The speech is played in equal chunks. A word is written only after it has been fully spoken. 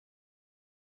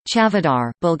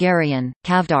Chavdar, Bulgarian,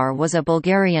 Chavdar was a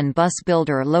Bulgarian bus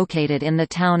builder located in the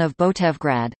town of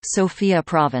Botevgrad, Sofia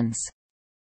province.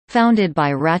 Founded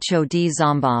by Racho D.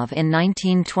 Zombov in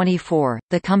 1924,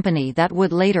 the company that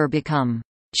would later become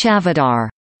Chavdar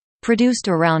produced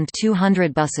around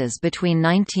 200 buses between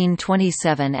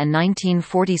 1927 and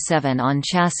 1947 on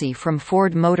chassis from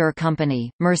Ford Motor Company,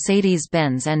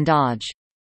 Mercedes-Benz and Dodge.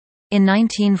 In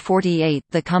 1948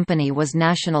 the company was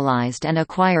nationalized and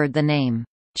acquired the name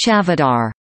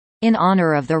Chavdar in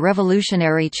honor of the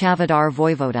revolutionary Chavdar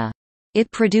voivoda.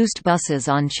 It produced buses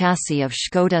on chassis of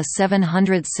Škoda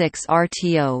 706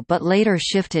 RTO but later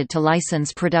shifted to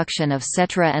license production of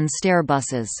Setra and Steyr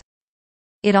buses.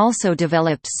 It also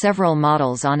developed several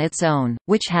models on its own,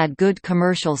 which had good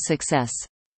commercial success.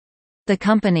 The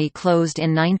company closed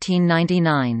in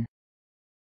 1999.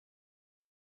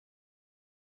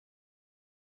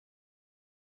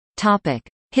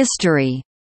 History.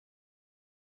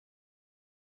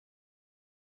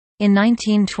 In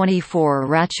 1924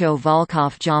 Racho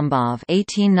Volkov Jombov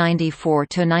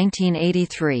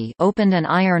 (1894–1983) opened an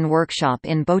iron workshop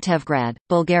in Botevgrad,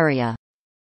 Bulgaria.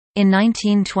 In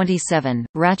 1927,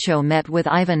 Racho met with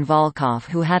Ivan Volkov,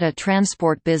 who had a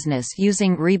transport business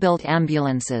using rebuilt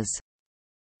ambulances.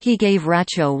 He gave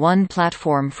Racho one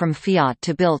platform from Fiat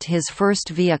to build his first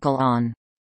vehicle on.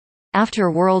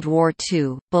 After World War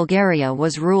II, Bulgaria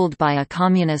was ruled by a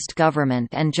communist government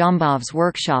and Jombov's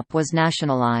workshop was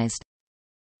nationalized.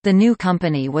 The new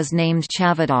company was named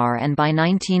Chavdar and by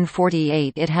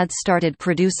 1948 it had started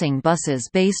producing buses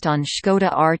based on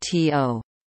Škoda RTO.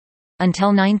 Until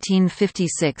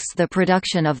 1956 the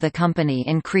production of the company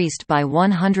increased by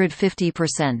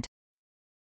 150%.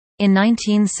 In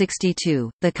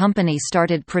 1962, the company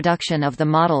started production of the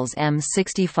models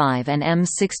M65 and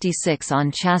M66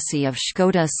 on chassis of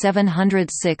Škoda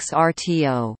 706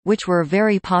 RTO, which were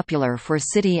very popular for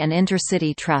city and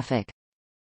intercity traffic.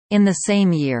 In the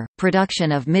same year,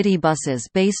 production of MIDI buses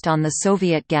based on the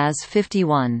Soviet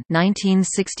GAZ-51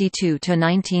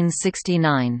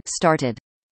 (1962–1969) started.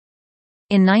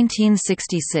 In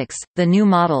 1966, the new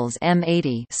models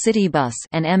M80 city bus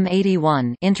and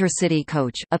M81 intercity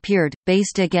coach appeared,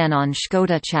 based again on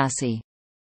Škoda chassis.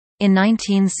 In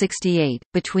 1968,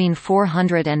 between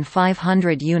 400 and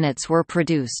 500 units were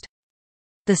produced.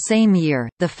 The same year,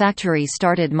 the factory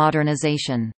started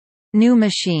modernization. New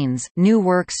machines, new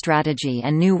work strategy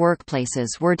and new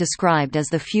workplaces were described as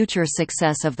the future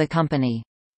success of the company.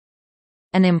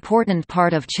 An important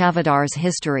part of Chavdar's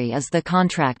history is the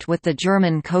contract with the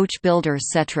German coach builder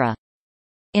Setra.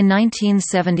 In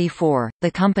 1974,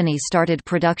 the company started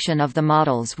production of the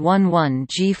models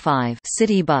 11G5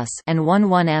 city bus and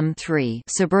 11M3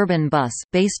 suburban bus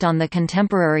based on the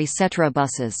contemporary Setra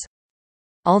buses.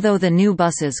 Although the new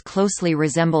buses closely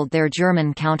resembled their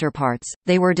German counterparts,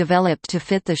 they were developed to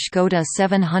fit the Škoda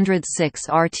 706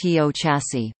 RTO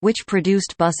chassis, which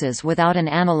produced buses without an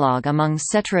analogue among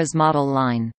Setra's model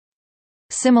line.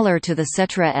 Similar to the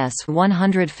Setra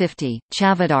S150,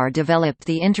 Chavdar developed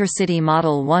the intercity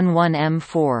model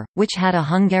 11M4, which had a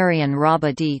Hungarian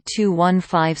Raba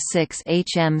D2156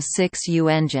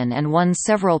 HM6U engine and won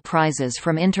several prizes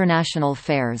from international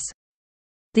fairs.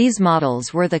 These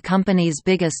models were the company's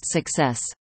biggest success.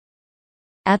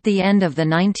 At the end of the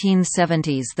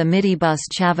 1970s the MIDI bus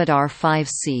Chavdar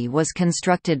 5C was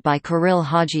constructed by Kirill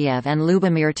Hajiev and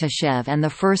Lubomir Tashev and the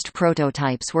first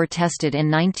prototypes were tested in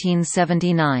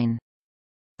 1979.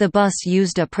 The bus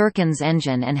used a Perkins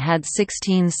engine and had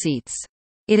 16 seats.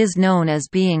 It is known as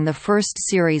being the first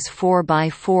Series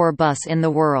 4x4 bus in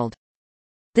the world.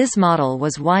 This model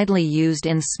was widely used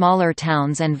in smaller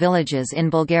towns and villages in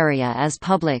Bulgaria as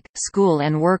public, school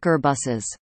and worker buses.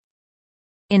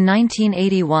 In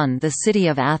 1981 the city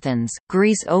of Athens,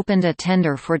 Greece opened a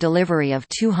tender for delivery of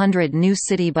 200 new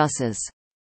city buses.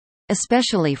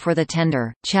 Especially for the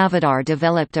tender, Chavdar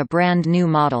developed a brand new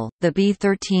model, the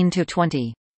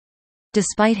B13-20.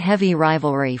 Despite heavy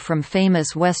rivalry from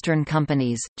famous Western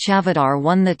companies, Chavdar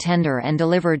won the tender and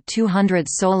delivered 200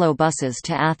 solo buses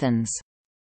to Athens.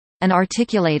 An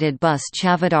articulated bus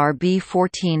Chavdar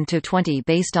B14-20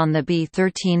 based on the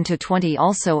B13-20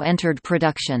 also entered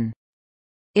production.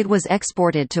 It was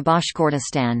exported to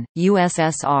Bashkortostan,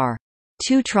 USSR.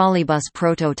 Two trolleybus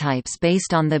prototypes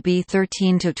based on the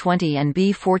B13-20 and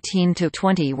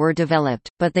B14-20 were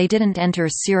developed, but they didn't enter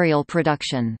serial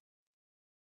production.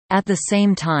 At the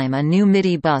same time a new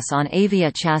MIDI bus on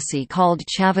Avia chassis called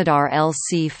Chavdar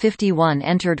LC51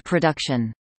 entered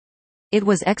production. It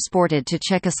was exported to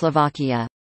Czechoslovakia.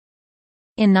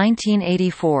 In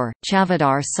 1984,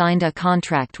 Chavdar signed a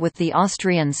contract with the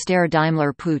Austrian Steyr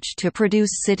Daimler Puch to produce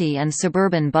city and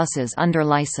suburban buses under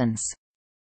license.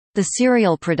 The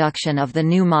serial production of the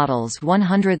new models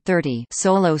 130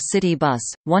 solo city bus,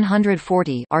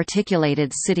 140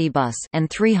 articulated city bus, and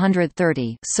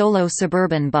 330 solo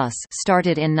suburban bus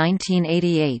started in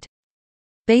 1988.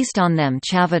 Based on them,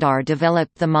 Chavdar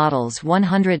developed the models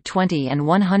 120 and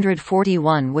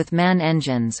 141 with MAN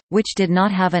engines, which did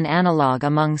not have an analogue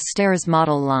among Steyr's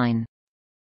model line.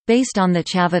 Based on the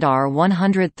Chavdar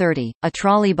 130, a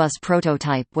trolleybus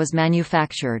prototype was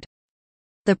manufactured.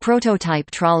 The prototype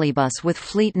trolleybus with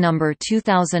fleet number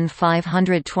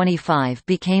 2525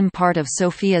 became part of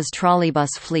Sofia's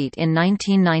trolleybus fleet in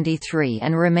 1993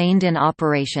 and remained in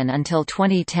operation until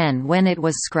 2010 when it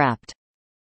was scrapped.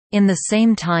 In the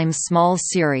same time, small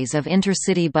series of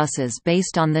intercity buses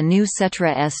based on the new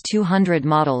Setra S200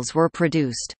 models were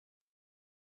produced.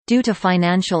 Due to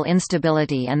financial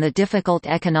instability and the difficult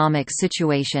economic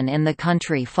situation in the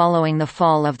country following the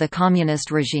fall of the communist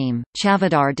regime,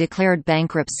 Chavdar declared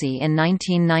bankruptcy in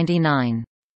 1999.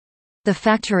 The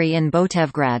factory in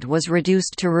Botevgrad was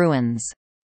reduced to ruins.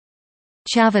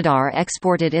 Chavdar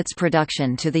exported its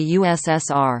production to the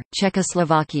USSR,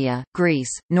 Czechoslovakia,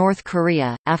 Greece, North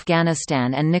Korea,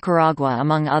 Afghanistan and Nicaragua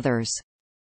among others.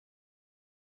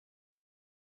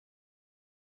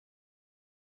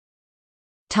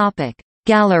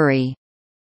 Gallery.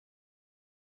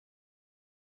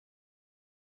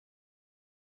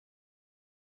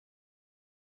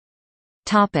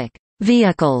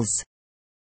 Vehicles.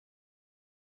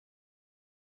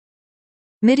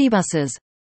 Midibuses,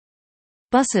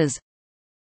 buses,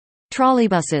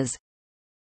 trolleybuses.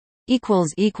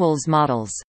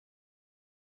 Models